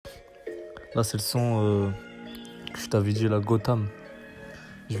Là, c'est le son que je t'avais dit, la Gotham.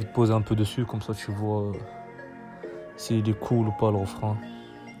 Je vais te poser un peu dessus, comme ça tu vois s'il est cool ou pas le refrain.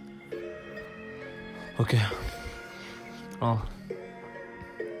 Ok. Ah.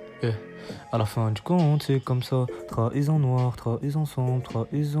 Eh. À la fin du compte, c'est comme ça. Trahison noire, trahison sombre,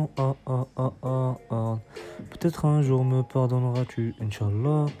 trahison ah. Peut-être un jour me pardonneras-tu,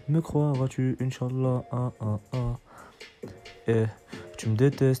 Inch'Allah. Me croiras-tu, Inch'Allah Eh. Tu me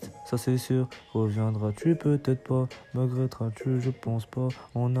détestes, ça c'est sûr. Reviendras-tu, peut-être pas. Me regretteras-tu, je pense pas.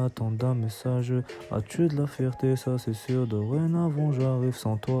 En attendant un message, as-tu de la fierté, ça c'est sûr. Dorénavant, j'arrive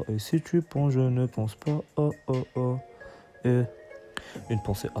sans toi. Et si tu penses, je ne pense pas. Eh. Une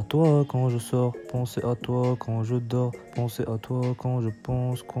pensée à toi quand je sors, pensée à toi quand je dors, pensée à toi quand je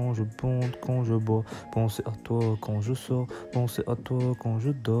pense, quand je bonde, quand je bois, pensée à toi quand je sors, pensée à toi quand je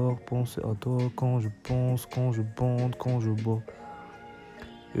dors, pensée à toi quand je pense, quand je bonde, quand je bois.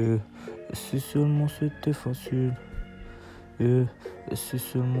 Et si seulement c'était facile, et si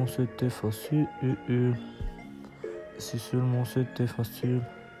seulement c'était facile, si seulement c'était facile,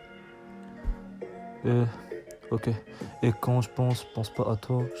 et ok. Et quand je pense pas à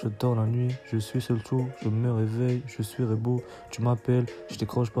toi, je dors la nuit, je suis seul tout, je me réveille, je suis beau, tu m'appelles, je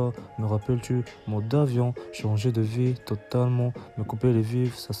décroche pas, me rappelles-tu, mode d'avion, changer de vie totalement, me couper les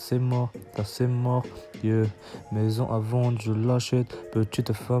vifs, ça c'est mort, yeah. Maison à vendre, je l'achète,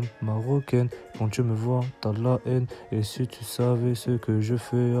 petite femme marocaine, quand tu me vois, t'as la haine, et si tu savais ce que je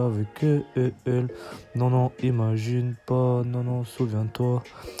fais avec elle, non, imagine pas, non, souviens-toi.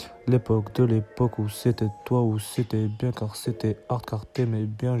 L'époque de l'époque où c'était toi, où c'était bien car c'était hard car t'aimais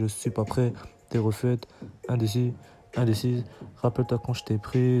bien, je suis pas prêt, t'es refaites, indécise, rappelle-toi quand je t'ai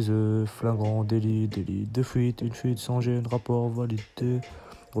prise, flagrant délit de fuite, une fuite sans gêne, rapport validé,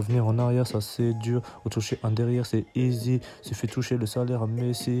 revenir en arrière ça c'est dur, au toucher un derrière c'est easy, suffit toucher le salaire à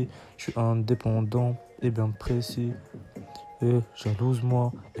Messi, je suis indépendant et bien précis, et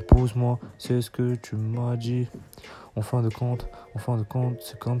jalouse-moi, épouse-moi, c'est ce que tu m'as dit. En fin de compte,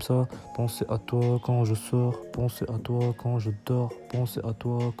 c'est comme ça. Pensez à toi quand je sors, pensez à toi quand je dors, pensez à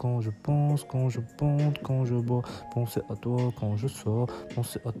toi quand je pense, quand je bande, quand je bois, pensez à toi quand je sors,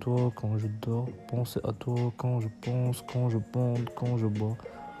 pensez à toi quand je dors, pensez à toi quand je pense, quand je bande, quand je bois.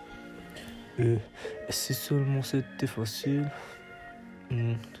 Et si seulement c'était facile,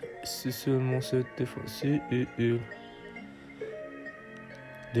 si seulement c'était facile,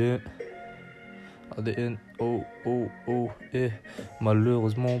 des ADN,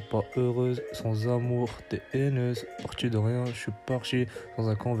 malheureusement pas heureuse, sans amour, t'es haineuse, parti de rien, je suis parti, sans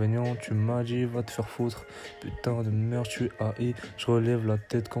inconvénient, tu m'as dit va te faire foutre, putain de merde, je suis haï, je relève la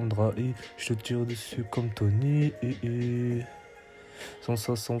tête comme Drahi, je te tire dessus comme Tony,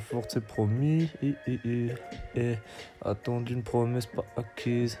 Sensation forte c'est promis, attends d'une promesse pas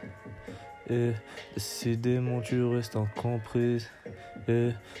acquise, décidément tu restes incomprise.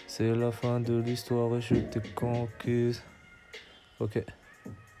 C'est la fin de l'histoire et je t'ai conquise. Ok.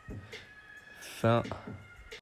 Fin.